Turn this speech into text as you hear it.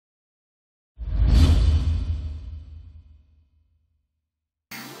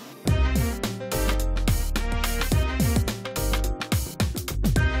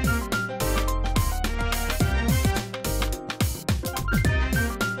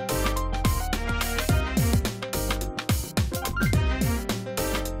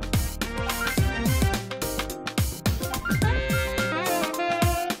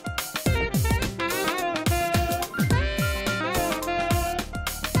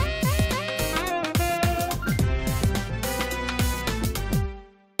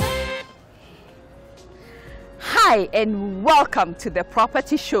Hi and welcome to the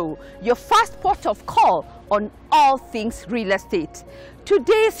Property Show, your first port of call on all things real estate.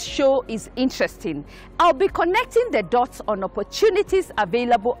 Today's show is interesting. I'll be connecting the dots on opportunities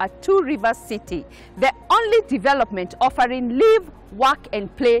available at Two Rivers City, the only development offering live, work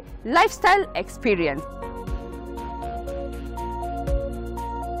and play lifestyle experience.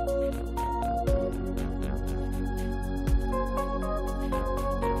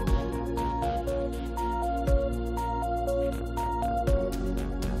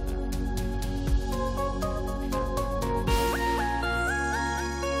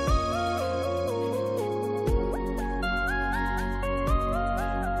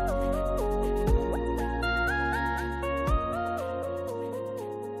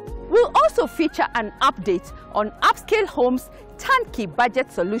 We'll also feature an update on upscale homes turnkey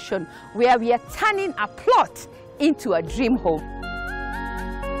budget solution, where we are turning a plot into a dream home.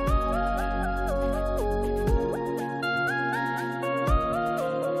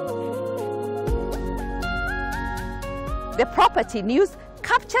 The Property News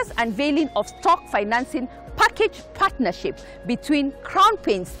captures unveiling of stock financing package partnership between Crown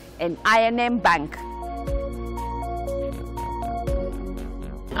Paints and I&M Bank.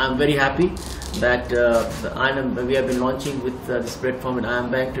 I'm very happy that we have been launching with this platform in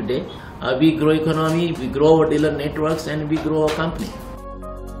I&M Bank today. We grow economy, we grow our dealer networks, and we grow our company.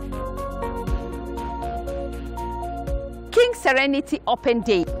 King Serenity Open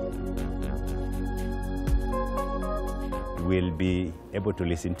Day. We'll be able to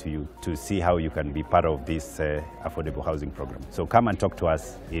listen to you to see how you can be part of this affordable housing program. So come and talk to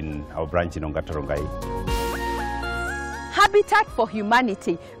us in our branch in Ongata-Rongai. Habitat for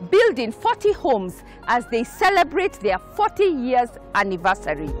Humanity building 40 homes as they celebrate their 40 years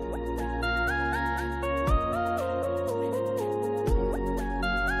anniversary.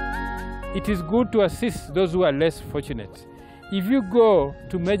 It is good to assist those who are less fortunate. If you go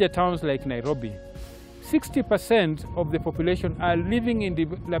to major towns like Nairobi, 60% of the population are living in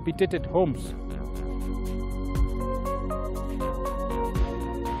dilapidated homes.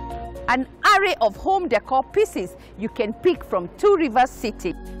 An array of home decor pieces you can pick from Two Rivers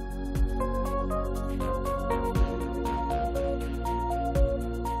City.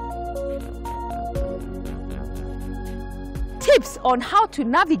 Tips on how to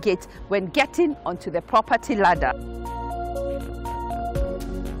navigate when getting onto the property ladder.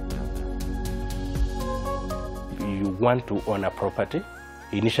 You want to own a property.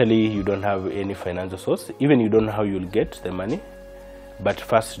 Initially, you don't have any financial source. Even you don't know how you'll get the money. But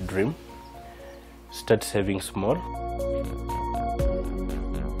first dream, start saving small.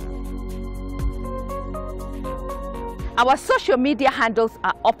 Our social media handles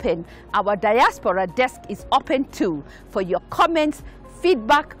are open. Our diaspora desk is open too for your comments,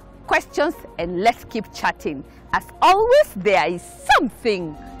 feedback, questions, and let's keep chatting. As always, there is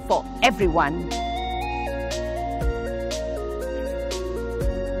something for everyone.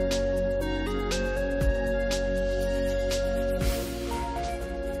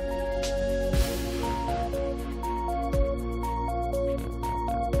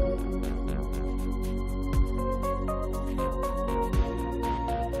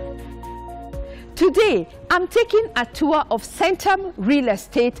 Today, I'm taking a tour of Centum Real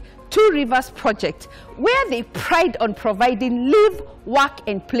Estate Two Rivers project, where they pride on providing live, work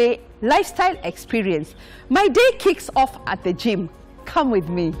and play lifestyle experience. My day kicks off at the gym. Come with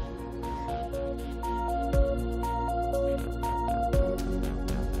me.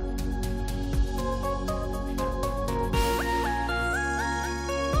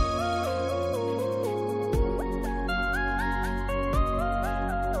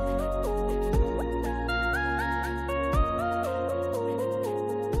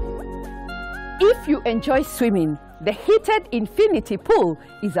 If you enjoy swimming, the heated infinity pool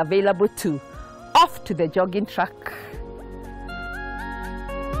is available too. Off to the jogging track.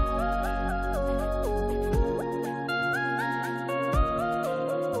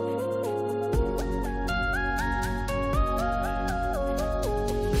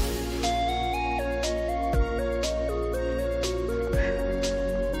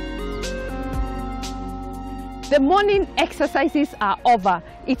 The morning exercises are over.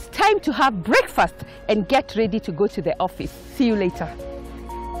 It's time to have breakfast and get ready to go to the office. See you later.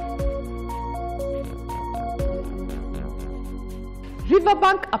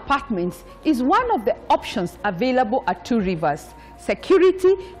 Riverbank Apartments is one of the options available at Two Rivers.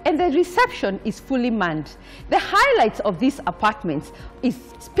 Security and the reception is fully manned. The highlights of these apartments is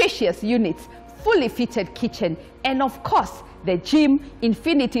spacious units, fully fitted kitchen, and of course, the gym,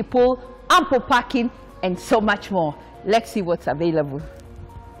 infinity pool, ample parking, and so much more. Let's see what's available.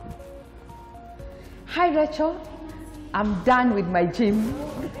 Hi, Rachel. I'm done with my gym.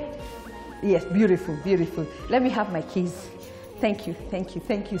 Yes, beautiful, beautiful. Let me have my keys. Thank you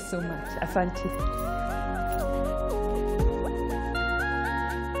so much, Asante.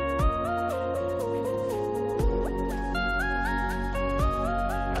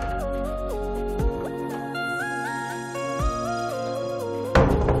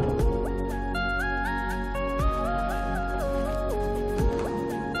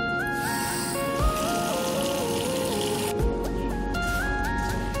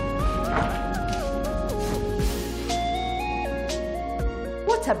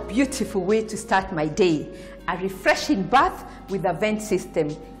 What a beautiful way to start my day. A refreshing bath with a vent system.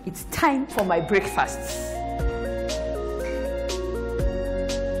 It's time for my breakfasts.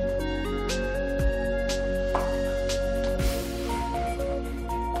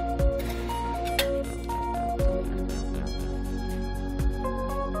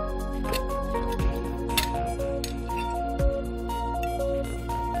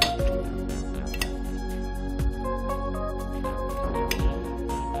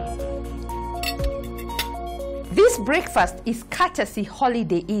 This breakfast is courtesy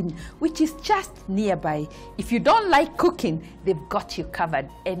Holiday Inn, which is just nearby. If you don't like cooking, they've got you covered,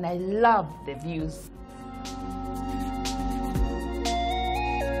 and I love the views.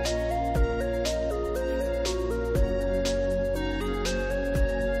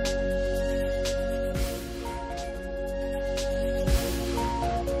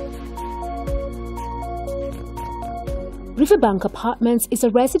 Riverbank Apartments is a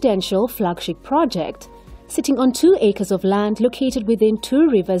residential flagship project sitting on 2 acres of land located within Two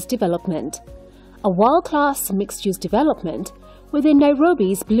Rivers development, a world-class mixed-use development within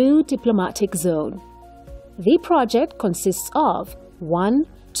Nairobi's Blue Diplomatic Zone. The project consists of 1,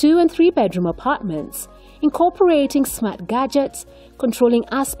 2 and 3 bedroom apartments, incorporating smart gadgets, controlling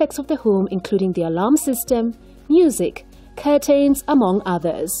aspects of the home including the alarm system, music, curtains, among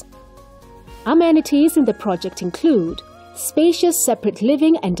others. Amenities in the project include spacious separate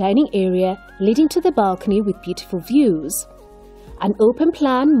living and dining area leading to the balcony with beautiful views, an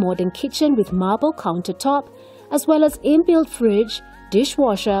open-plan modern kitchen with marble countertop, as well as inbuilt fridge,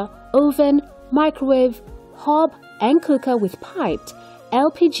 dishwasher, oven, microwave, hob and cooker with piped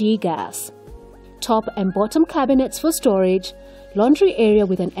LPG gas, top and bottom cabinets for storage, laundry area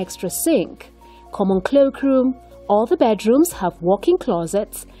with an extra sink, common cloakroom. All the bedrooms have walk-in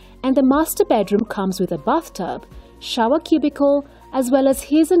closets, and the master bedroom comes with a bathtub, shower cubicle, as well as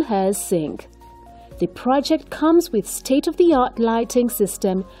his and hers sink. The project comes with state-of-the-art lighting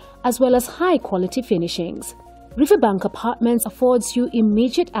system as well as high-quality finishings. Riverbank Apartments affords you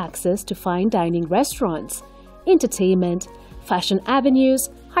immediate access to fine dining restaurants, entertainment, fashion avenues,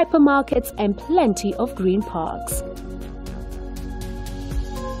 hypermarkets, and plenty of green parks.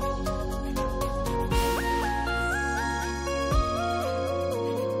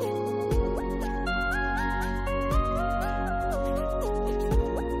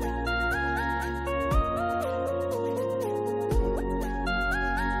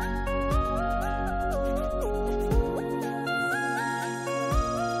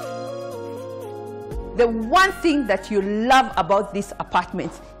 The one thing that you love about these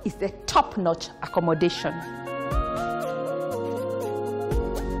apartments is the top-notch accommodation.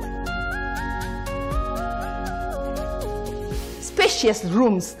 Spacious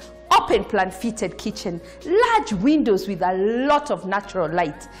rooms, open-plan fitted kitchen, large windows with a lot of natural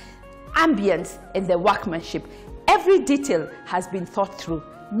light, ambience and the workmanship. Every detail has been thought through.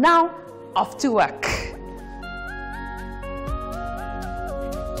 Now, off to work.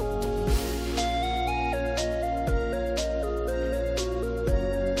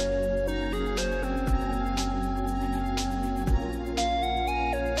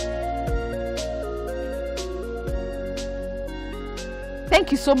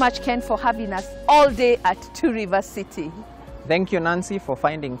 Thank you so much, Ken, for having us all day at Two Rivers City. Thank you, Nancy, for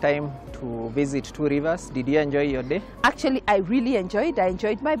finding time to visit Two Rivers. Did you enjoy your day? Actually, I really enjoyed. I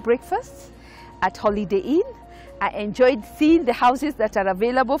enjoyed my breakfast at Holiday Inn. I enjoyed seeing the houses that are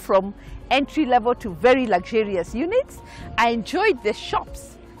available from entry level to very luxurious units. I enjoyed the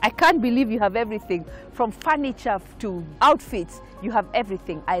shops. I can't believe you have everything from furniture to outfits. You have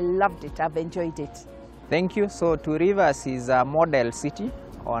everything. I loved it. I've enjoyed it. Thank you. So Two Rivers is a model city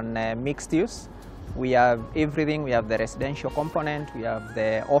on mixed use. We have everything. We have the residential component, we have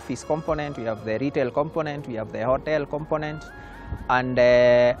the office component, we have the retail component, we have the hotel component. And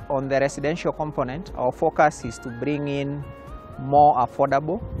on the residential component, our focus is to bring in more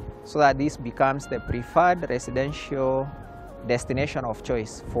affordable so that this becomes the preferred residential destination of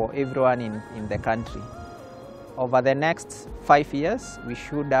choice for everyone in the country. Over the next 5 years, we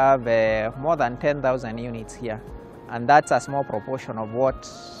should have more than 10,000 units here. and that's a small proportion of what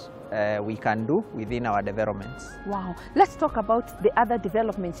we can do within our developments. Wow. Let's talk about the other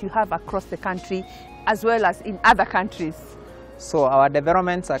developments you have across the country as well as in other countries. So our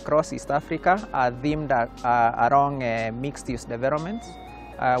developments across East Africa are themed around mixed-use developments.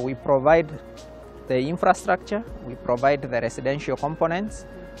 We provide the infrastructure, we provide the residential components,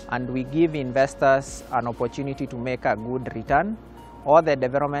 and we give investors an opportunity to make a good return. All the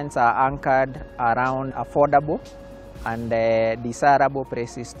developments are anchored around affordable and desirable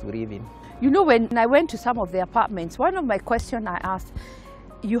places to live in. You know, when I went to some of the apartments, one of my questions I asked,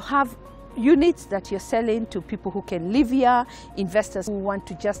 you have units that you're selling to people who can live here, investors who want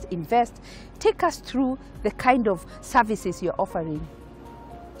to just invest. Take us through the kind of services you're offering.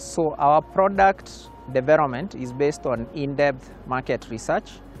 So our product development is based on in-depth market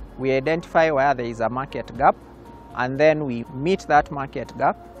research. We identify where there is a market gap, and then we meet that market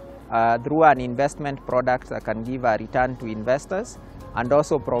gap through an investment product that can give a return to investors and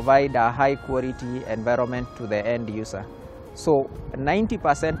also provide a high quality environment to the end user. So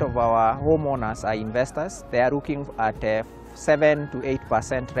 90% of our homeowners are investors. They are looking at a 7 to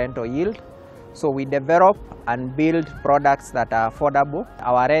 8% rental yield. So we develop and build products that are affordable.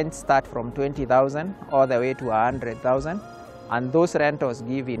 Our rents start from 20,000 all the way to 100,000, and those rentals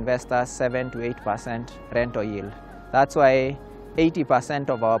give investors 7 to 8% rental yield. That's why 80%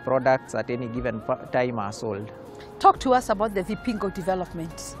 of our products at any given time are sold. Talk to us about the Vipingo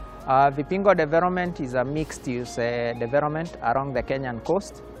development. Vipingo development is a mixed-use development along the Kenyan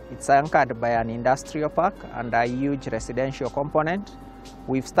coast. It's anchored by an industrial park and a huge residential component.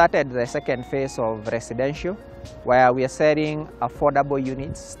 We've started the second phase of residential, where we are selling affordable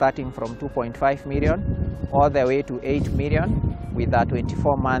units starting from 2.5 million all the way to 8 million with a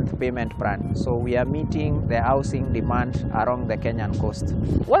 24-month payment plan. So we are meeting the housing demand along the Kenyan coast.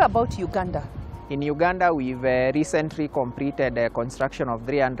 What about Uganda? In Uganda, we've recently completed the construction of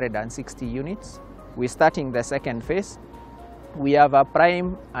 360 units. We're starting the second phase. We have a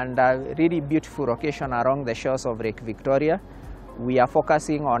prime and a really beautiful location along the shores of Lake Victoria. We are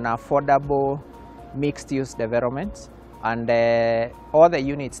focusing on affordable mixed-use developments, and all the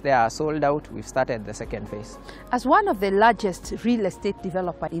units there are sold out. We've started the second phase. As one of the largest real estate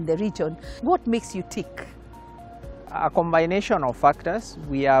developers in the region, what makes you tick? A combination of factors.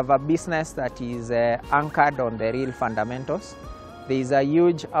 We have a business that is anchored on the real fundamentals. There is a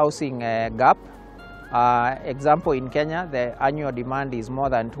huge housing gap. Example, in Kenya, the annual demand is more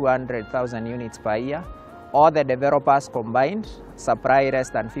than 200,000 units per year. All the developers combined supply less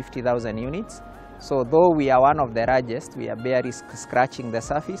than 50,000 units. So though we are one of the largest, we are barely scratching the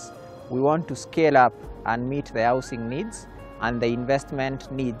surface. We want to scale up and meet the housing needs and the investment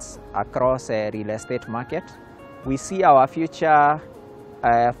needs across a real estate market. We see our future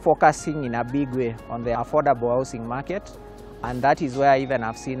focusing in a big way on the affordable housing market, and that is where even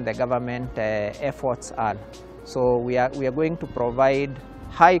I've seen the government efforts are. So we are going to provide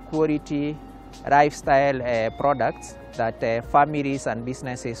high quality lifestyle products that families and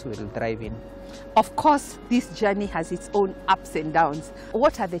businesses will thrive in. Of course, this journey has its own ups and downs.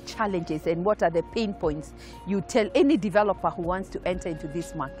 What are the challenges and what are the pain points you tell any developer who wants to enter into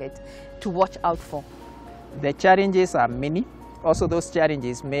this market to watch out for? The challenges are many. Also, those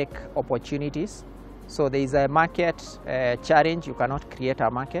challenges make opportunities. So there is a market challenge. You cannot create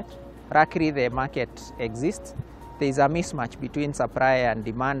a market. Luckily, the market exists. There is a mismatch between supply and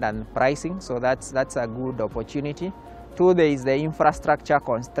demand and pricing, so that's a good opportunity. Two, there is the infrastructure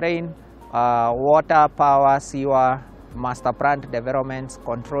constraint, water, power, sewer, master planned developments,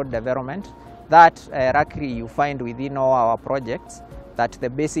 controlled development. That luckily you find within all our projects that the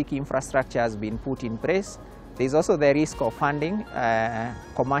basic infrastructure has been put in place. There is also the risk of funding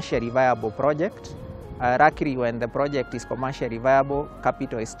commercially viable project. Luckily, when the project is commercially viable,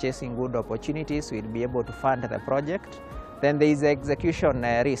 capital is chasing good opportunities, we'll be able to fund the project. Then there is the execution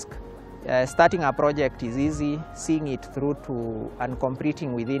risk. Starting a project is easy, seeing it through to and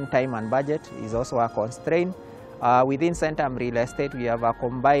completing within time and budget is also a constraint. Within Centum Real Estate, we have a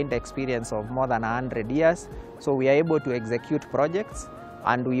combined experience of more than 100 years, so we are able to execute projects,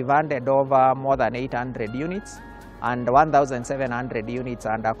 and we've handed over more than 800 units. And 1,700 units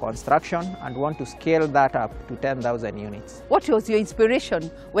under construction, and want to scale that up to 10,000 units. What was your inspiration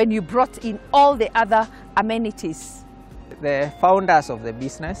when you brought in all the other amenities? The founders of the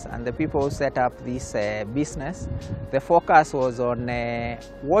business and the people who set up this business, the focus was on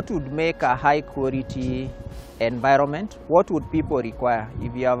what would make a high quality environment. What would people require?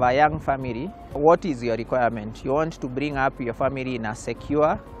 If you have a young family, what is your requirement? You want to bring up your family in a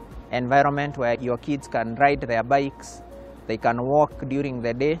secure environment where your kids can ride their bikes, they can walk during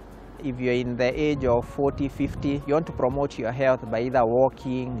the day. if you're in the age of 40, 50, you want to promote your health by either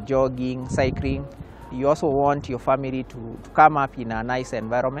walking, jogging, cycling. You also want your family to come up in a nice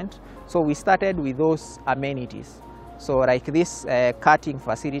environment. So we started with those amenities. So like this cutting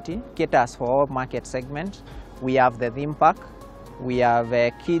facility caters for all market segments. We have the theme park, we have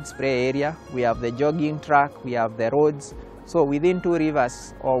a kids play area, we have the jogging track, we have the roads. So within Two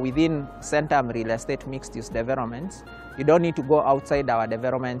Rivers or within Centum real estate mixed use developments, you don't need to go outside our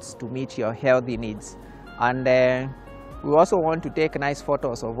developments to meet your healthy needs. And we also want to take nice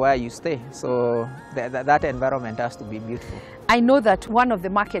photos of where you stay. So that environment has to be beautiful. I know that one of the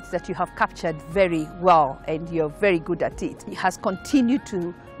markets that you have captured very well and you're very good at it, it has continued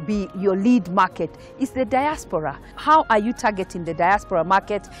to be your lead market, is the diaspora. How are you targeting the diaspora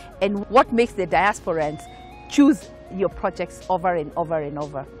market, and what makes the diasporans choose your projects over and over and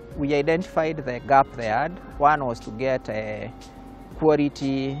over? We identified the gap they had. One was to get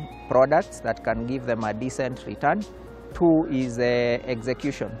quality products that can give them a decent return. Two is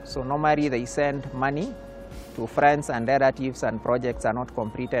execution. So normally they send money to friends and relatives and projects are not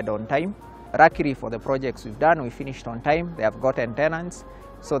completed on time. Luckily for the projects we've done, we finished on time. They have gotten tenants.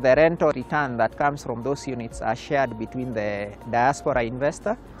 So the rental return that comes from those units are shared between the diaspora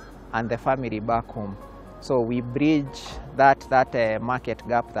investor and the family back home. So we bridge that market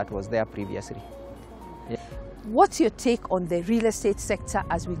gap that was there previously. Yeah. What's your take on the real estate sector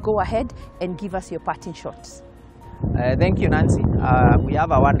as we go ahead, and give us your parting shots? Thank you, Nancy. We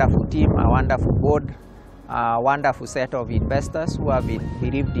have a wonderful team, a wonderful board, a wonderful set of investors who have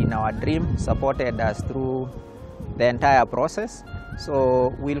believed in our dream, supported us through the entire process.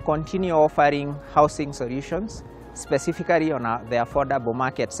 So we'll continue offering housing solutions, specifically on the affordable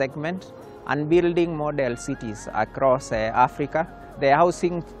market segment, and building model cities across Africa. The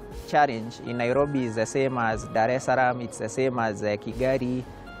housing challenge in Nairobi is the same as Dar es Salaam, it's the same as Kigali,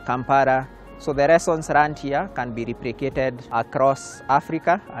 Kampala. So the lessons learned here can be replicated across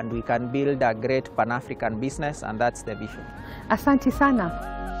Africa, and we can build a great Pan-African business, and that's the vision. Asante sana.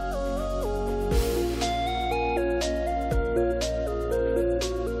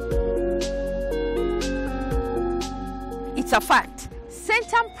 It's a fact.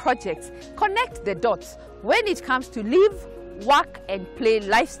 Centum projects connect the dots when it comes to live, work and play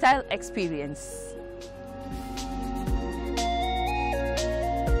lifestyle experience.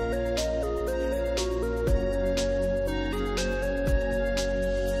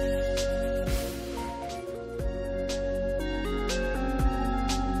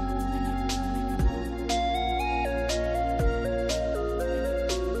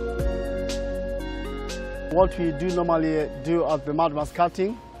 What we do normally do at the Mad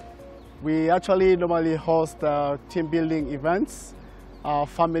Mascating, we actually normally host team building events,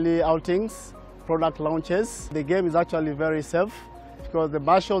 family outings, product launches. The game is actually very safe because the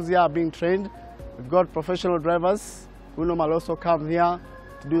marshals here are being trained. We've got professional drivers who normally also come here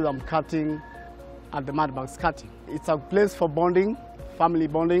to do some cutting at the Mad Mascating. It's a place for bonding, family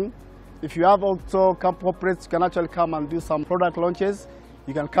bonding. If you have also corporates, you can actually come and do some product launches.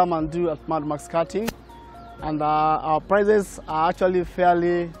 You can come and do at Mad Mascating. And our prices are actually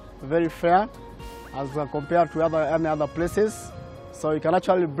very fair as compared to any other places. So you can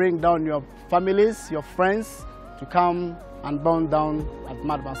actually bring down your families, your friends to come and bond down at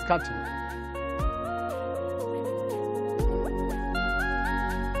Mad Mascating.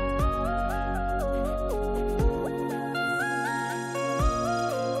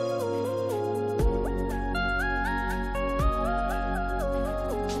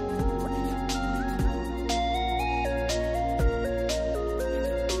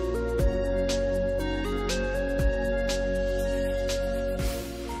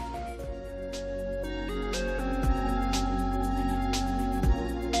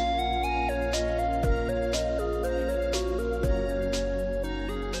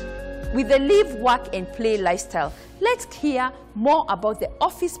 With the live, work and play lifestyle, let's hear more about the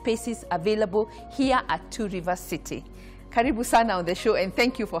office spaces available here at Two Rivers City. Karibu sana on the show, and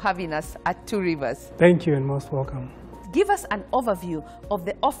thank you for having us at Two Rivers. Thank you and most welcome. Give us an overview of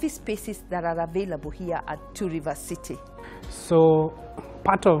the office spaces that are available here at Two Rivers City. So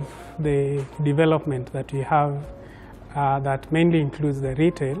part of the development that we have that mainly includes the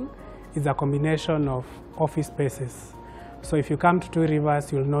retail is a combination of office spaces. So if you come to Two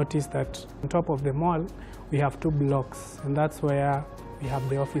Rivers, you'll notice that on top of the mall, we have 2 blocks, and that's where we have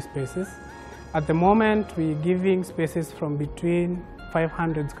the office spaces. At the moment, we're giving spaces from between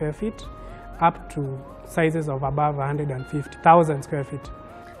 500 square feet up to sizes of above 150,000 square feet.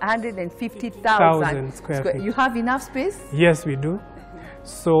 150,000 square feet. You have enough space? Yes, we do.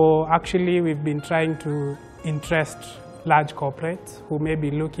 So actually, we've been trying to interest large corporates who may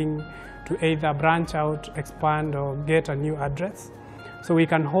be looking to either branch out, expand, or get a new address. So we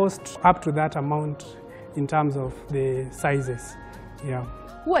can host up to that amount in terms of the sizes. Yeah.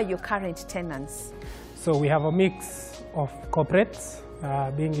 Who are your current tenants? So we have a mix of corporates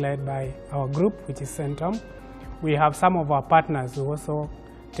being led by our group, which is Centum. We have some of our partners who also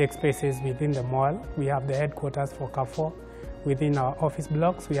take spaces within the mall. We have the headquarters for Carrefour within our office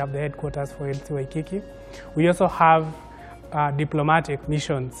blocks. We have the headquarters for LC Waikiki. We also have diplomatic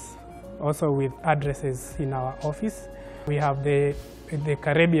missions also with addresses in our office. We have the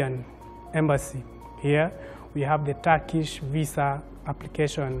Caribbean embassy here. We have the Turkish visa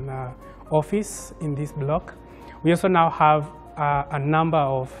application office in this block. We also now have a number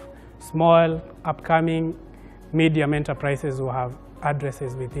of small, upcoming, medium enterprises who have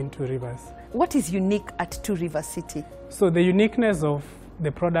addresses within Two Rivers. What is unique at Two Rivers City? So the uniqueness of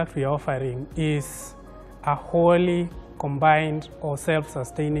the product we are offering is a wholly combined or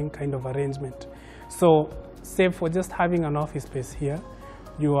self-sustaining kind of arrangement. So save for just having an office space here,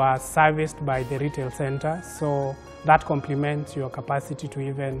 you are serviced by the retail center, so that complements your capacity to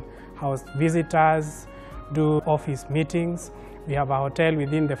even house visitors, do office meetings. We have a hotel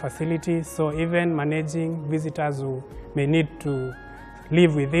within the facility, so even managing visitors who may need to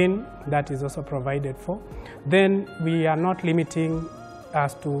live within, that is also provided for. Then we are not limiting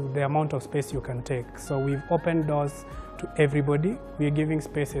as to the amount of space you can take. So we've opened doors to everybody. We're giving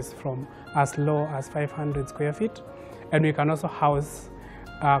spaces from as low as 500 square feet, and we can also house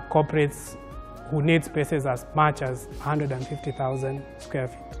corporates who need spaces as much as 150,000 square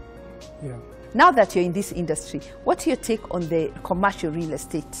feet. Yeah. Now that you're in this industry, what's your take on the commercial real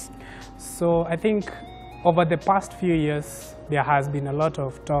estate? So I think over the past few years, there has been a lot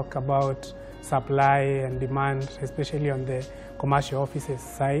of talk about supply and demand, especially on the commercial offices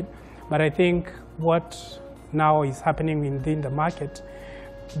side. But I think what now is happening within the market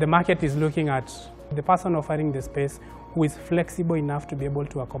is looking at the person offering the space who is flexible enough to be able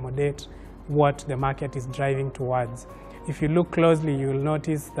to accommodate what the market is driving towards. If you look closely, you will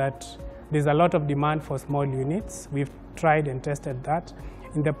notice that there's a lot of demand for small units. We've tried and tested that.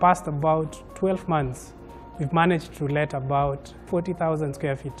 In the past about 12 months, we've managed to let about 40,000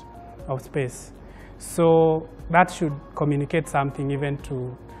 square feet of space. So that should communicate something even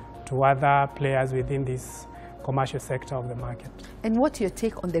to other players within this commercial sector of the market. And what's your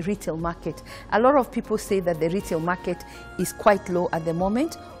take on the retail market? A lot of people say that the retail market is quite low at the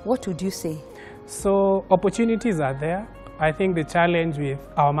moment. What would you say? So opportunities are there. I think the challenge with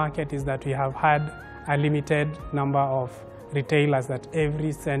our market is that we have had a limited number of retailers that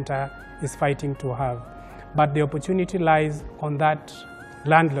every center is fighting to have. But the opportunity lies on that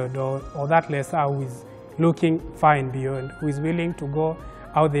landlord or that lessor who is looking far and beyond, who is willing to go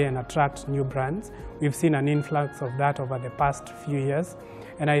out there and attract new brands. We've seen an influx of that over the past few years.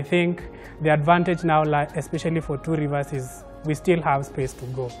 And I think the advantage now, especially for Two Rivers, is we still have space to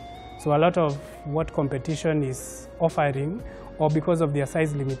go. So a lot of what competition is offering, or because of their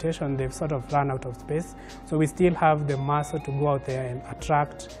size limitation, they've sort of run out of space. So we still have the muscle to go out there and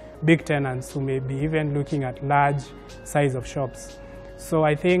attract big tenants who may be even looking at large size of shops. So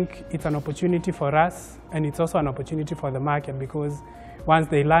I think it's an opportunity for us, and it's also an opportunity for the market, because once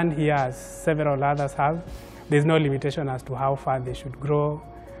they land here, as several others have, there's no limitation as to how far they should grow.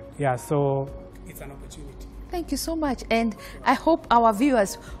 Yeah, so it's an opportunity. Thank you so much, and I hope our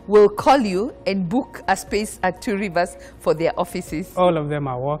viewers will call you and book a space at Two Rivers for their offices. All of them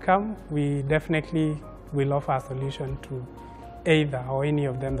are welcome. We definitely will offer a solution to either or any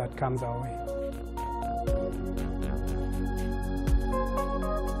of them that comes our way.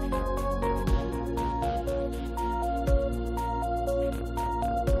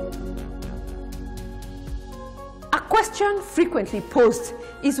 A question frequently posed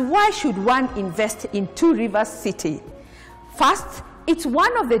is, why should one invest in Two Rivers City? First, it's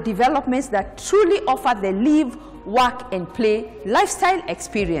one of the developments that truly offer the live, work and play lifestyle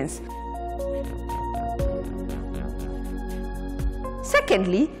experience.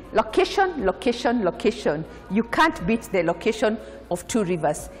 Secondly, location, location, location. You can't beat the location of Two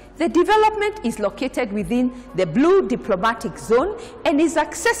Rivers. The development is located within the Blue Diplomatic Zone and is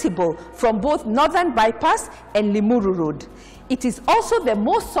accessible from both Northern Bypass and Limuru Road. It is also the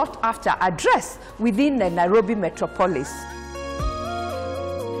most sought after address within the Nairobi metropolis.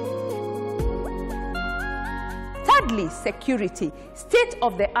 Thirdly, security.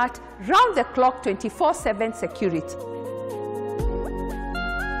 State-of-the-art, round-the-clock 24/7 security.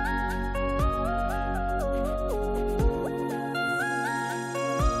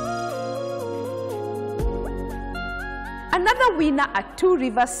 Another winner at Two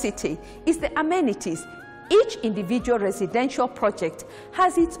Rivers City is the amenities. each individual residential project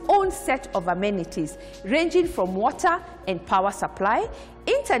has its own set of amenities, ranging from water and power supply,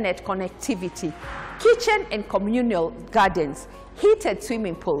 internet connectivity, kitchen and communal gardens, heated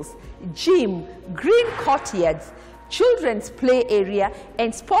swimming pools, gym, green courtyards, children's play area,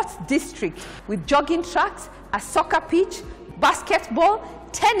 and sports district with jogging tracks, a soccer pitch, basketball,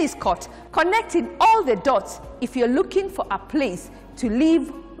 tennis court, connecting all the dots if you're looking for a place to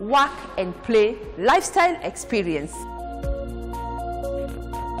live, work, and play lifestyle experience.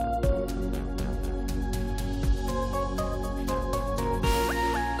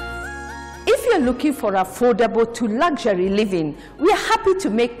 If you're looking for affordable to luxury living, we are happy to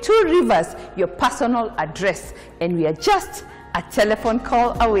make Two Rivers your personal address, and we are just a telephone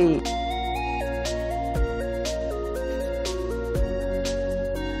call away.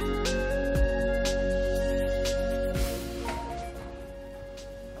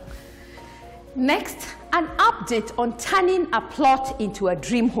 Next, an update on turning a plot into a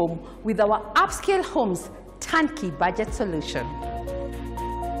dream home with our upscale homes turnkey budget solution.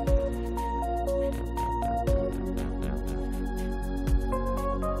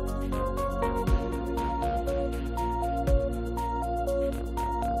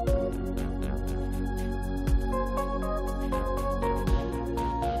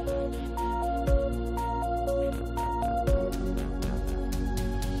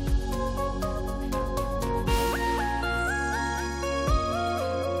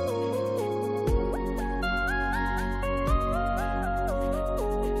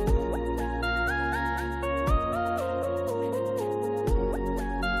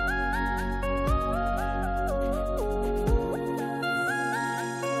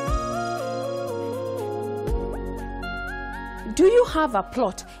 Do you have a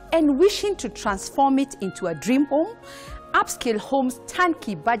plot and wishing to transform it into a dream home? Upscale Homes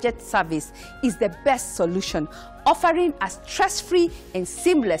Turnkey Budget Service is the best solution, offering a stress-free and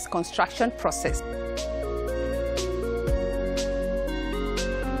seamless construction process.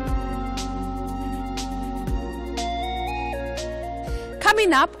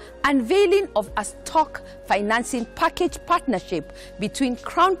 Coming up, unveiling of a stock financing package partnership between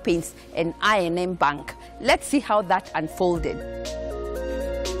Crown Paints and I&M Bank. Let's see how that unfolded.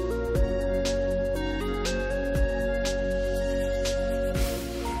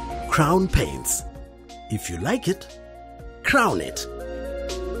 Crown Paints. If you like it, crown it.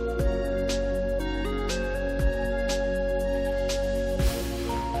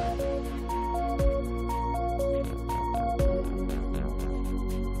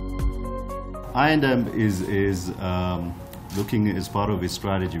 I&M is looking as part of its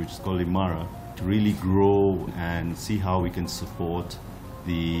strategy, which is called Imara, to really grow and see how we can support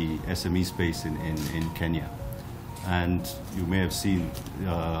the SME space in Kenya. And you may have seen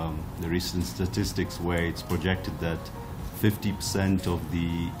the recent statistics where it's projected that 50% of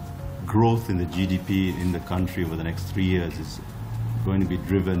the growth in the GDP in the country over the next 3 years is going to be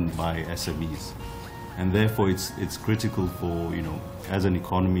driven by SMEs. And therefore it's critical for, as an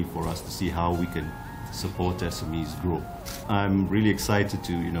economy, for us to see how we can support SMEs grow. I'm really excited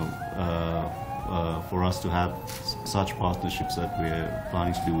to, for us to have such partnerships that we're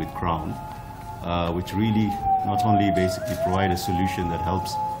planning to do with Crown, which really not only basically provide a solution that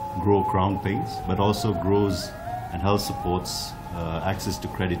helps grow Crown Paints, but also grows and helps supports access to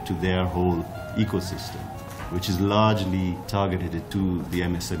credit to their whole ecosystem, which is largely targeted to the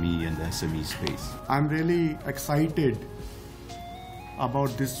MSME and the SME space. I'm really excited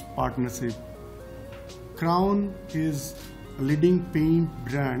about this partnership. Crown is a leading paint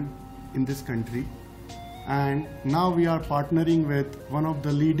brand in this country, and now we are partnering with one of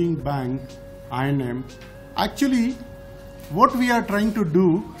the leading bank, I&M. Actually, what we are trying to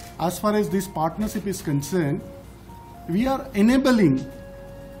do as far as this partnership is concerned, we are enabling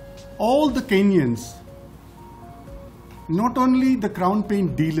all the Kenyans, not only the Crown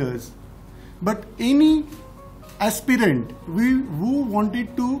Paint dealers, but any aspirant who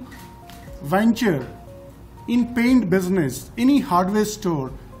wanted to venture in paint business, any hardware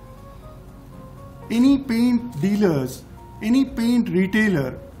store, any paint dealers, any paint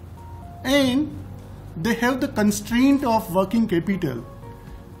retailer, and they have the constraint of working capital.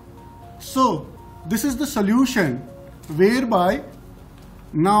 So this is the solution whereby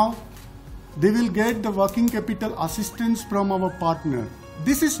now they will get the working capital assistance from our partner.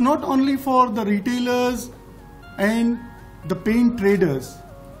 This is not only for the retailers and the paint traders.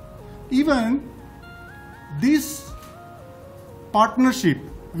 Even this partnership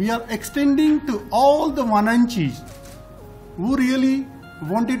we are extending to all the Wananchis who really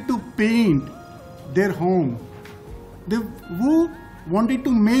wanted to paint their home, who wanted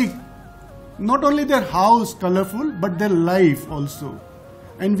to make not only their house colorful, but their life also.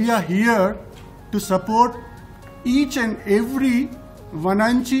 And we are here to support each and every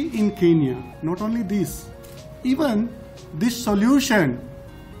wananchi in Kenya. Not only this, even this solution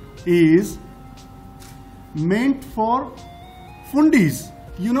is meant for fundis.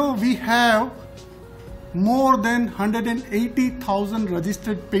 You know, we have more than 180,000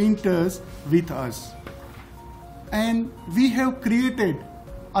 registered painters with us. And we have created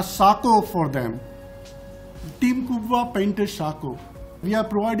a SACO for them, Team Kubwa Painter SACO. We are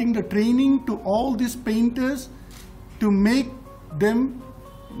providing the training to all these painters to make them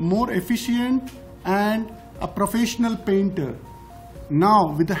more efficient and a professional painter.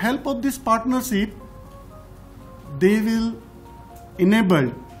 Now, with the help of this partnership, they will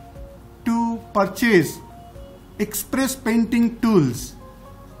enable to purchase express painting tools,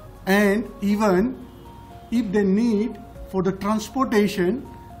 and even if they need for the transportation,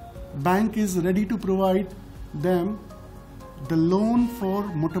 bank is ready to provide them the loan for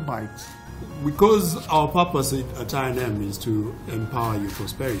motorbikes. Because our purpose at I&M is to empower your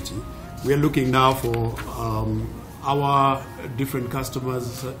prosperity, we are looking now for our different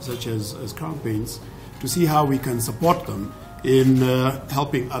customers such as Crown Paints to see how we can support them in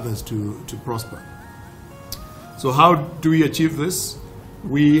helping others to prosper. So how do we achieve this?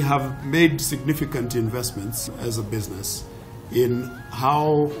 We have made significant investments as a business in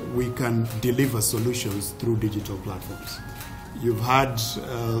how we can deliver solutions through digital platforms. You've heard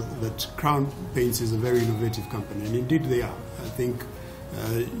that Crown Paints is a very innovative company, and indeed they are. I think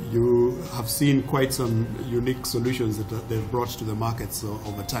you have seen quite some unique solutions that they've brought to the markets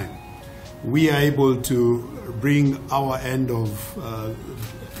over time. We are able to bring our end of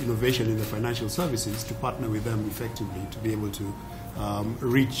innovation in the financial services to partner with them effectively to be able to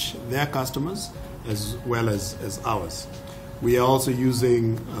reach their customers as well as ours. We are also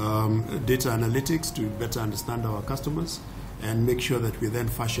using data analytics to better understand our customers and make sure that we're then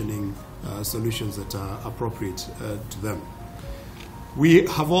fashioning solutions that are appropriate to them. We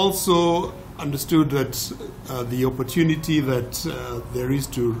have also understood that the opportunity that there is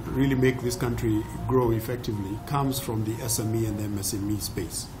to really make this country grow effectively comes from the SME and the MSME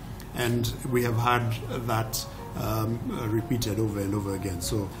space. And we have had that repeated over and over again.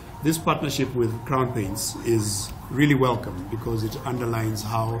 So this partnership with Crown Paints is really welcome because it underlines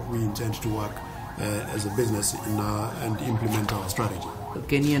how we intend to work as a business and implement our strategy.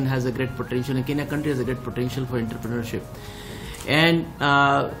 Kenyan has a great potential, and Kenya country has a great potential for entrepreneurship. And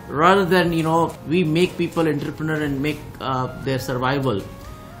rather than, we make people entrepreneur and make their survival,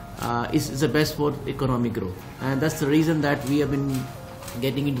 is the best for economic growth. And that's the reason that we have been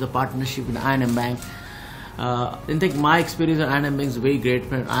getting into the partnership with I&M Bank. In fact, my experience at I&M Bank is very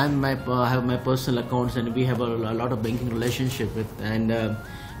great. I have my personal accounts, and we have a lot of banking relationship with, and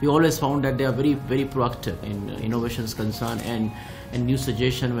we always found that they are very, very proactive in innovations concerned and new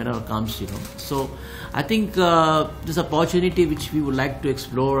suggestion whenever it comes, So I think this opportunity which we would like to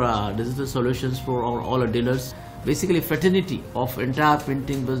explore digital solutions for all our dealers, basically fraternity of entire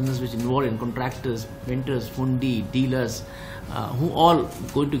printing business which involve in contractors, printers, fundi, dealers, who all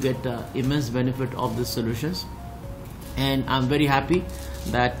going to get immense benefit of these solutions. And I'm very happy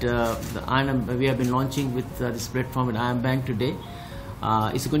that we have been launching with this platform at I&M Bank today.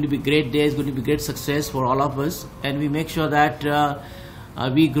 It's going to be a great day, it's going to be great success for all of us, and we make sure that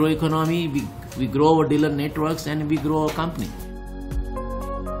we grow economy, we grow our dealer networks, and we grow our company.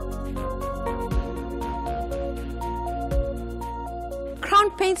 Crown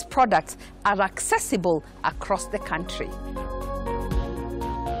Paints products are accessible across the country.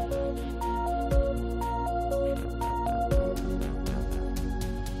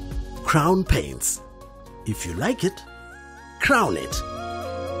 Crown Paints. If you like it, crown it.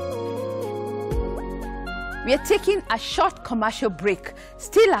 We are taking a short commercial break.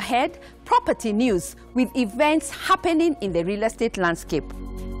 Still ahead, property news with events happening in the real estate landscape.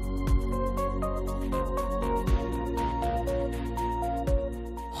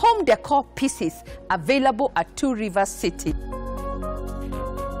 Home decor pieces available at Two Rivers City.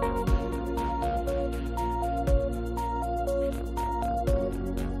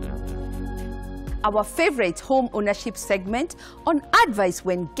 Our favorite home ownership segment on advice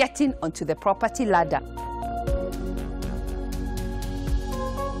when getting onto the property ladder.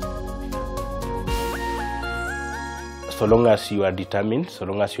 So long as you are determined, so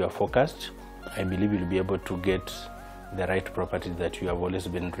long as you are focused, I believe you'll be able to get the right property that you have always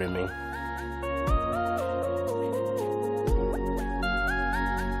been dreaming.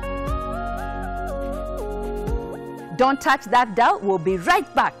 Don't touch that dial. We'll be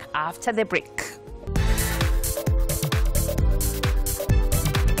right back after the break.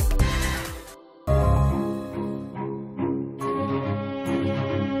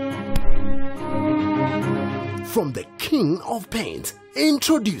 From the king of paint,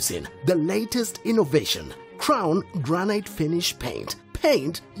 introducing the latest innovation, Crown Granite Finish Paint.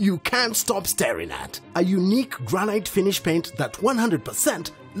 Paint you can't stop staring at. A unique granite finish paint that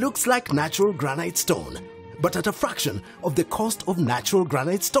 100% looks like natural granite stone, but at a fraction of the cost of natural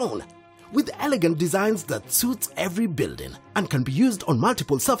granite stone. With elegant designs that suits every building and can be used on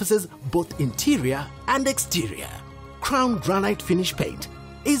multiple surfaces, both interior and exterior. Crown Granite Finish Paint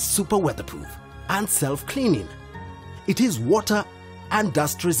is super weatherproof and self-cleaning. It is water and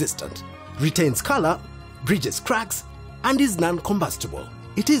dust resistant, retains color, bridges cracks, and is non-combustible.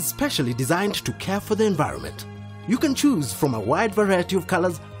 It is specially designed to care for the environment. You can choose from a wide variety of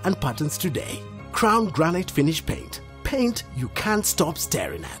colors and patterns today. Crown Granite Finish Paint. Paint you can't stop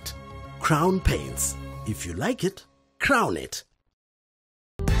staring at. Crown Paints. If you like it, crown it.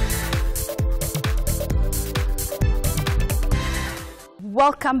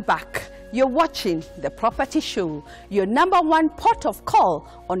 Welcome back. You're watching The Property Show, your #1 port of call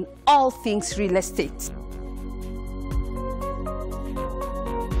on all things real estate.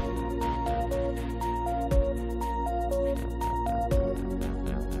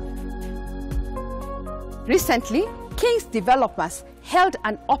 Recently, King's Developers held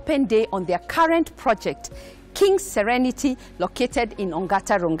an open day on their current project, King's Serenity, located in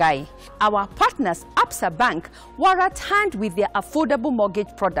Ongata Rongai. Our partners, Absa Bank, were at hand with their affordable mortgage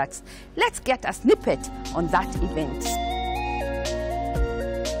products. Let's get a snippet on that event.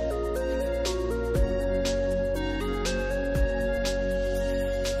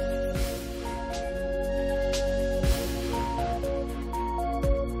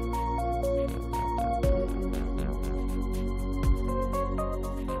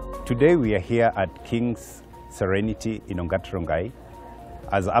 Today we are here at King's Serenity in Ongata Rongai.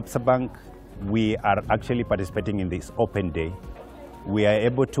 As Absa Bank, we are actually participating in this open day. We are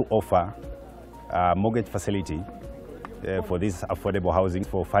able to offer a mortgage facility for this affordable housing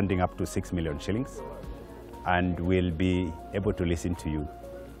for funding up to 6 million shillings. And we'll be able to listen to you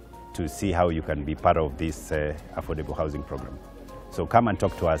to see how you can be part of this affordable housing program. So come and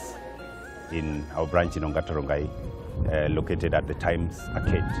talk to us in our branch in Ongata Rongai, located at the Times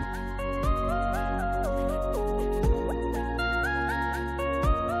Arcade.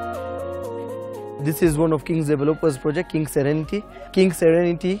 This is one of King's Developers project, King's Serenity. King's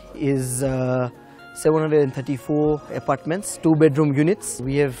Serenity is 734 apartments, 2-bedroom units.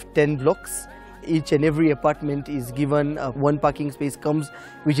 We have 10 blocks. Each and every apartment is given one parking space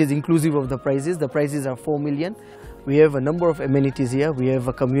which is inclusive of the prices. The prices are 4 million. We have a number of amenities here. We have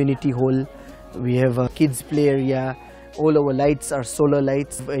a community hall. We have a kids play area. All our lights are solar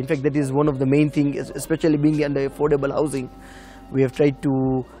lights. In fact, that is one of the main things, especially being under affordable housing. We have tried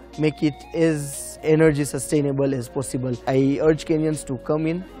to make it as energy sustainable as possible. I urge Kenyans to come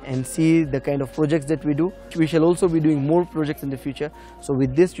in and see the kind of projects that we do. We shall also be doing more projects in the future. So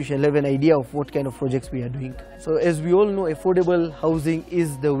with this, you shall have an idea of what kind of projects we are doing. So as we all know, affordable housing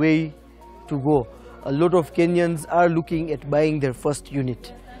is the way to go. A lot of Kenyans are looking at buying their first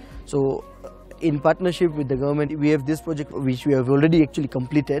unit. So in partnership with the government, we have this project which we have already actually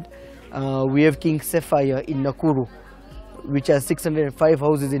completed. We have King Sapphire in Nakuru, which has 605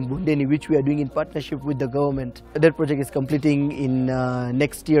 houses in Bundeni, which we are doing in partnership with the government. That project is completing in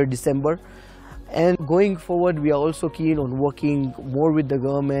next year, December. And going forward, we are also keen on working more with the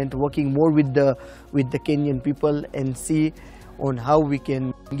government, working more with the Kenyan people, and see on how we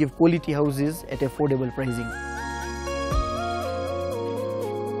can give quality houses at affordable pricing.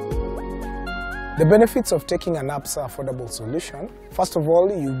 The benefits of taking an Absa affordable solution: first of all,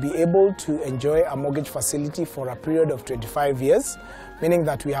 you'll be able to enjoy a mortgage facility for a period of 25 years, meaning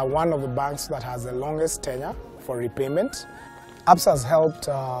that we are one of the banks that has the longest tenure for repayment. Absa has helped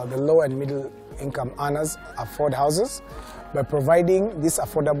the low and middle income earners afford houses by providing this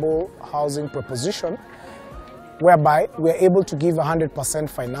affordable housing proposition, whereby we are able to give 100%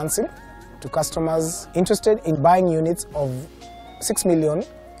 financing to customers interested in buying units of 6 million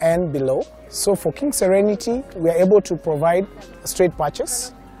and below. So for King Serenity, we are able to provide a straight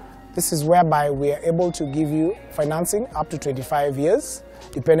purchase. This is whereby we are able to give you financing up to 25 years,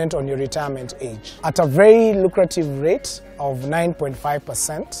 dependent on your retirement age, at a very lucrative rate of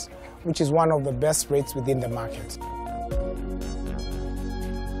 9.5%, which is one of the best rates within the market.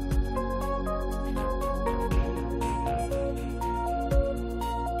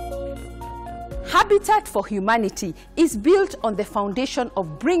 Habitat for Humanity is built on the foundation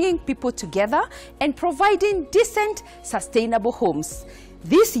of bringing people together and providing decent, sustainable homes.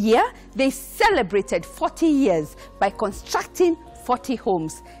 This year, they celebrated 40 years by constructing 40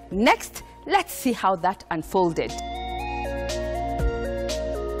 homes. Next, let's see how that unfolded.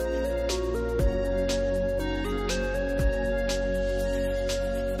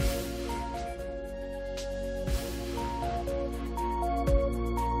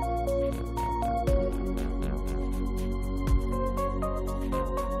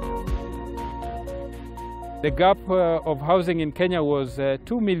 The gap of housing in Kenya was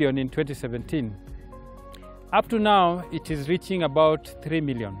 2 million in 2017. Up to now, it is reaching about 3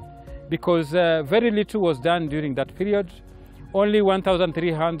 million because very little was done during that period. Only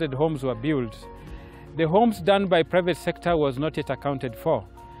 1,300 homes were built. The homes done by private sector was not yet accounted for.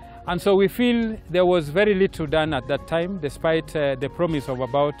 And so we feel there was very little done at that time, despite the promise of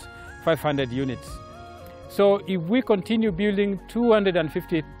about 500 units. So if we continue building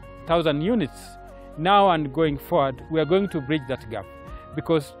 250,000 units now and going forward, we are going to bridge that gap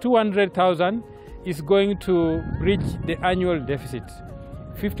because 200,000 is going to bridge the annual deficit.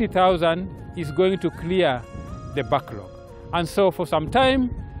 50,000 is going to clear the backlog. And so for some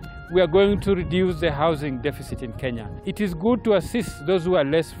time, we are going to reduce the housing deficit in Kenya. It is good to assist those who are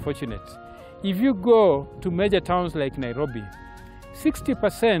less fortunate. If you go to major towns like Nairobi,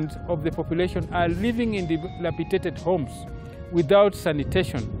 60% of the population are living in dilapidated homes without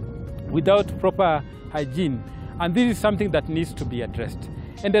sanitation, without proper hygiene, and this is something that needs to be addressed.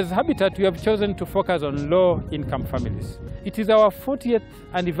 And as Habitat, we have chosen to focus on low-income families. It is our 40th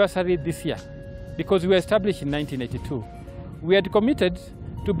anniversary this year because we were established in 1982. We had committed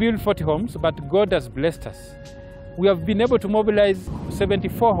to build 40 homes, but God has blessed us. We have been able to mobilize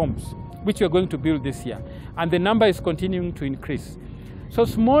 74 homes, which we are going to build this year, and the number is continuing to increase. So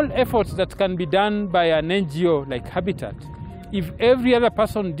small efforts that can be done by an NGO like Habitat, if every other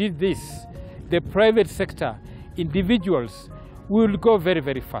person did this, the private sector, individuals, will go very,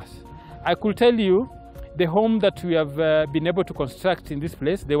 very fast. I could tell you the home that we have been able to construct in this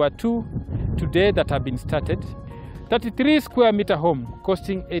place, there were 2 today that have been started. 33 square meter home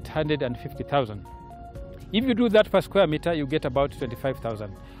costing 850,000. If you do that per square meter, you get about 25,000.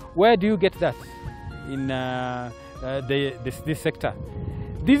 Where do you get that in this sector?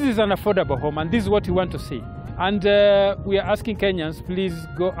 This is an affordable home, and this is what we want to see. And we are asking Kenyans, please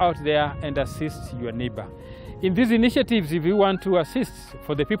go out there and assist your neighbor. In these initiatives, if you want to assist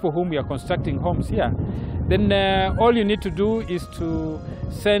for the people whom we are constructing homes here, then all you need to do is to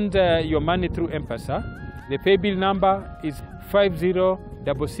send your money through M-Pesa. The pay bill number is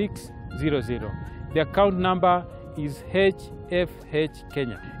 506600. The account number is HFH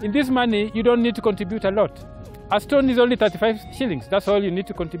Kenya. In this money, you don't need to contribute a lot. A stone is only 35 shillings. That's all you need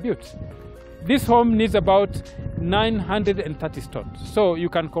to contribute. This home needs about 930 stones. So you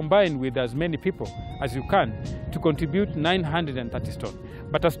can combine with as many people as you can to contribute 930 stones.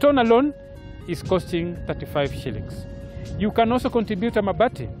 But a stone alone is costing 35 shillings. You can also contribute a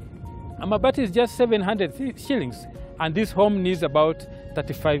mabati. A mabati is just 700 shillings, and this home needs about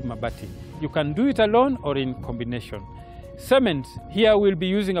 35 mabati. You can do it alone or in combination. Cement, here we'll be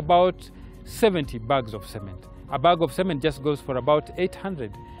using about 70 bags of cement. A bag of cement just goes for about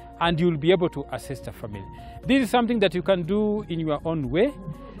 800, and you'll be able to assist a family. This is something that you can do in your own way,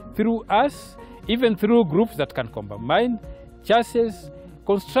 through us, even through groups that can combine, churches,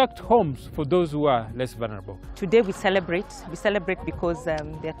 construct homes for those who are less vulnerable. Today we celebrate because there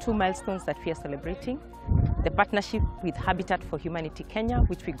are 2 milestones that we are celebrating. The partnership with Habitat for Humanity Kenya,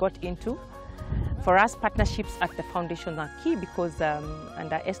 which we got into. For us, partnerships at the foundation are key because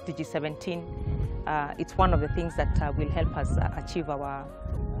under SDG 17, it's one of the things that will help us achieve our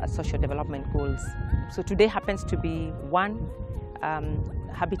social development goals. So today happens to be one.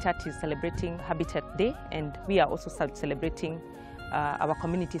 Habitat is celebrating Habitat Day, and we are also celebrating our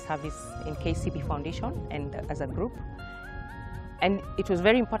community service in KCB Foundation and as a group. And it was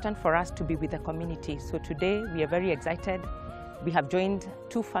very important for us to be with the community. So today we are very excited. We have joined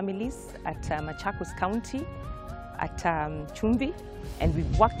 2 families at Machakos County, at Chumvi, and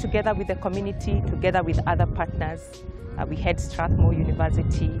we've worked together with the community, together with other partners. We had Strathmore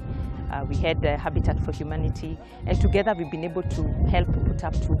University, we had Habitat for Humanity, and together we've been able to help put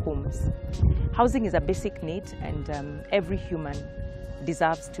up 2 homes. Housing is a basic need, and every human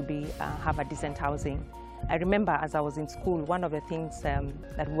deserves to have a decent housing. I remember as I was in school, one of the things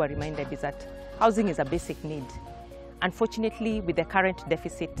that we were reminded is that housing is a basic need. Unfortunately, with the current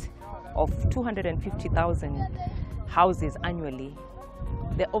deficit of 250,000 houses annually,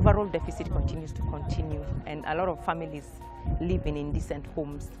 the overall deficit continues to continue, and a lot of families live in indecent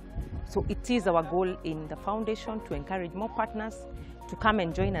homes. So it is our goal in the foundation to encourage more partners to come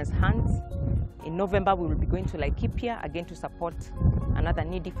and join us hands. In November, we will be going to Laikipia again to support another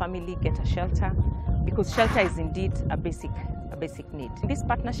needy family get a shelter, because shelter is indeed a basic need. In this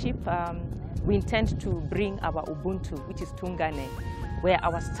partnership, we intend to bring our Ubuntu, which is Tungane, where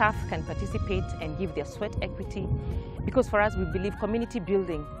our staff can participate and give their sweat equity. Because for us, we believe community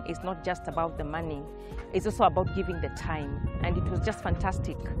building is not just about the money, it's also about giving the time. And it was just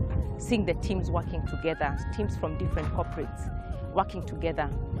fantastic seeing the teams working together, teams from different corporates, working together.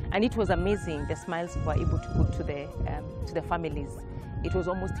 And it was amazing, the smiles we were able to put to the families. It was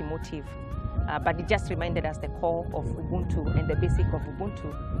almost emotive, but it just reminded us the core of Ubuntu and the basic of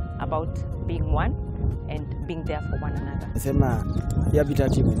Ubuntu about being one and being there for one another. Nasema hii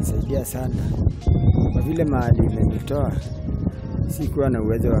habitat imenisaidia sana kwa vile mahali imenitoa sikuwa na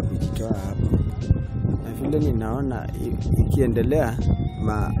uwezo wa kujitoa hapo, na vile ninaona ikiendelea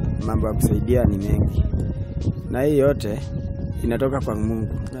mambo ya kusaidia ni mengi, na hii yote inatoka kwa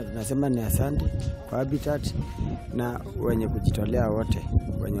Mungu. Na tunasema ni asante kwa habitat na wenye kujitolea wote,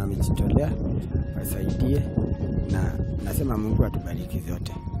 wenye wamejitolea wasaidie, na nasema Mungu atubariki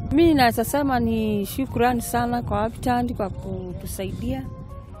zote. Mimi nasema ni shukrani sana kwa habitat kwa kutusaidia.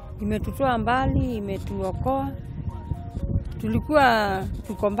 Imetutoa mbali, imetuokoa. Tulikuwa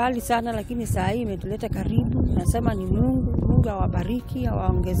tuko mbali sana, lakini saa hii imetuleta karibu. Nasema ni Mungu, Mungu awabariki,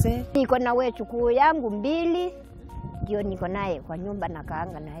 awaongezee. Niko na wechukuu yangu 2 ndio niko naye kwa nyumba na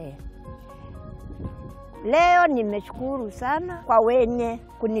kaanga naye. Leo nimeshukuru sana kwa wenye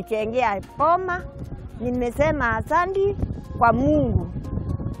kunitengea poma. Nimesema asante kwa Mungu.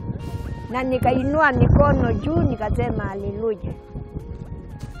 Na nikainua mikono juu nikasema haleluya.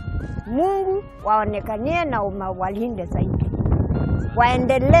 Mungu waonekanie na walinde zaidi.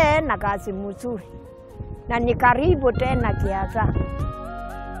 Waendelee na kazi mzuri. Na ni karibu tena kiasa.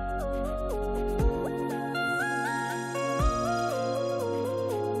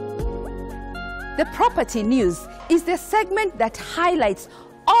 The Property News is the segment that highlights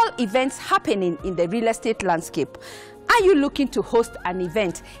all events happening in the real estate landscape. Are you looking to host an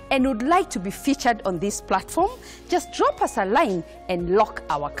event and would like to be featured on this platform? Just drop us a line and lock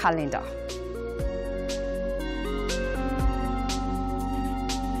our calendar.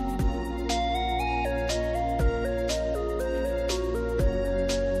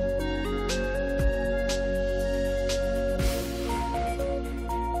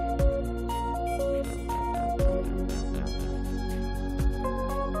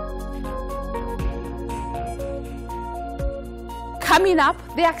 Coming up,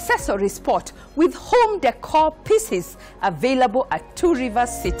 the accessory spot with home decor pieces available at Two Rivers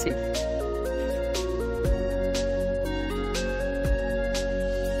City.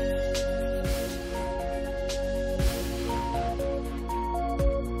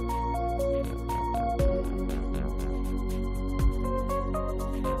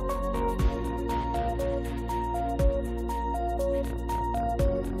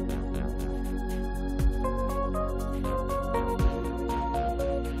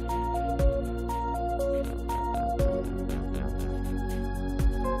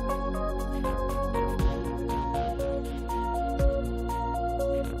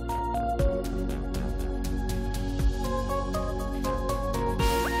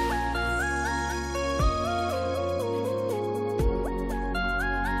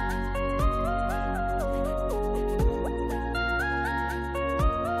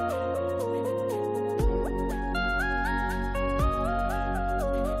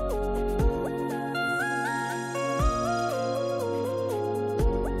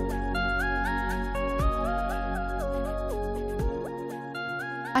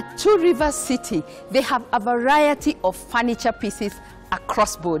 At Two Rivers City, they have a variety of furniture pieces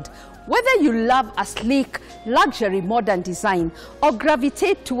across board. Whether you love a sleek, luxury modern design or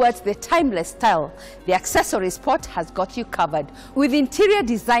gravitate towards the timeless style, the accessory spot has got you covered with interior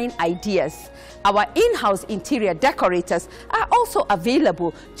design ideas. Our in-house interior decorators are also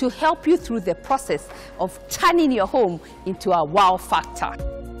available to help you through the process of turning your home into a wow factor.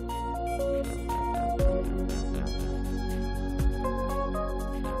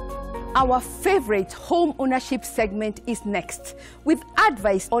 Our favorite home ownership segment is next, with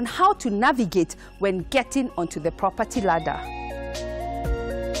advice on how to navigate when getting onto the property ladder.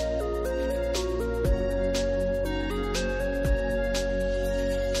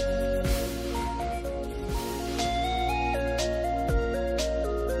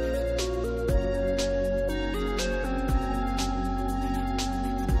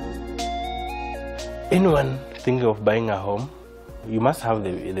 Anyone thinking of buying a home, you must have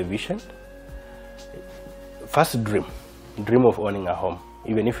the vision. First, dream of owning a home.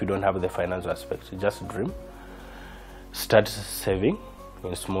 Even if you don't have the financial aspect, just dream. Start saving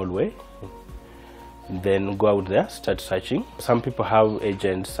in a small way. Then go out there, start searching. Some people have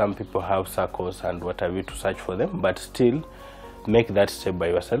agents, some people have circles and what have you to search for them, but still make that step by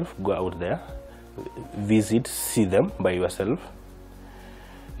yourself. Go out there, visit, see them by yourself.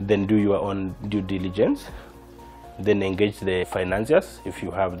 Then do your own due diligence. Then engage the financiers if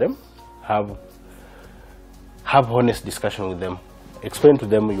you have them. Have honest discussion with them. Explain to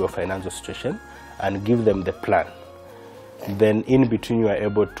them your financial situation and give them the plan. Then in between you are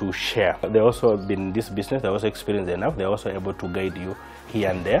able to share. They also have been in this business, they're also experienced enough, they're also able to guide you here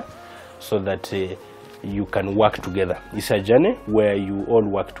and there so that you can work together. It's a journey where you all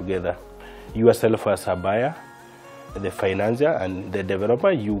work together. Yourself as a buyer, the financier and the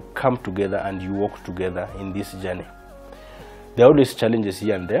developer, you come together and you work together in this journey. There are always challenges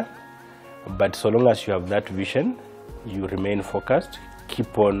here and there, but so long as you have that vision, you remain focused,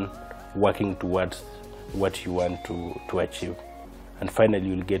 keep on working towards what you want to achieve, and finally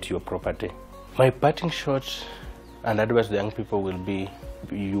you'll get your property. My parting shot and advice to the young people will be,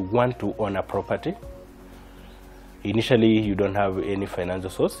 you want to own a property. Initially you don't have any financial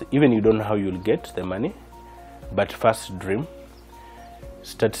source, even you don't know how you'll get the money, but first dream,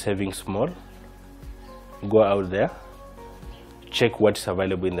 start saving small, go out there, check what's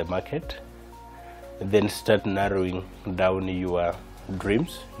available in the market, then start narrowing down your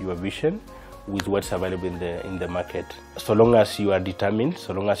dreams, your vision, with what's available in the market. So long as you are determined,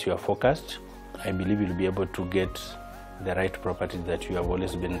 so long as you are focused, I believe you'll be able to get the right property that you have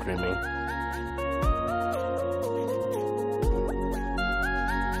always been dreaming.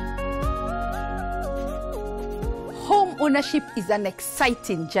 Home ownership is an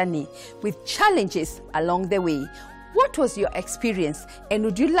exciting journey with challenges along the way. What was your experience, and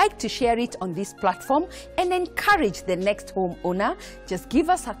would you like to share it on this platform and encourage the next home owner? Just give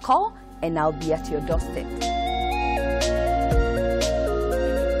us a call and I'll be at your doorstep.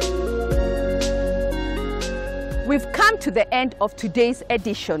 We've come to the end of today's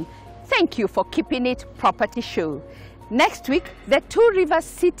edition. Thank you for keeping it Property Show. Next week, the Two Rivers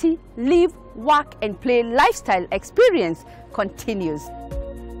City Live, Work and Play lifestyle experience continues.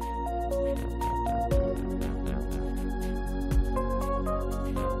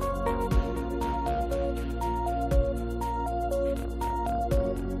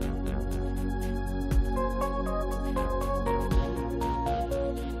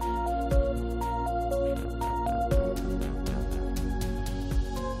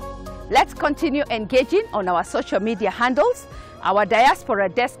 Let's continue engaging on our social media handles. Our diaspora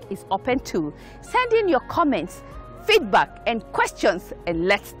desk is open too. Send in your comments, feedback and questions, and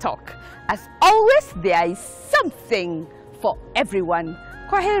let's talk. As always, there is something for everyone.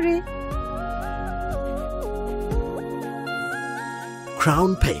 Kwaheri.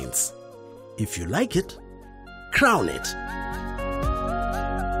 Crown Paints. If you like it, crown it.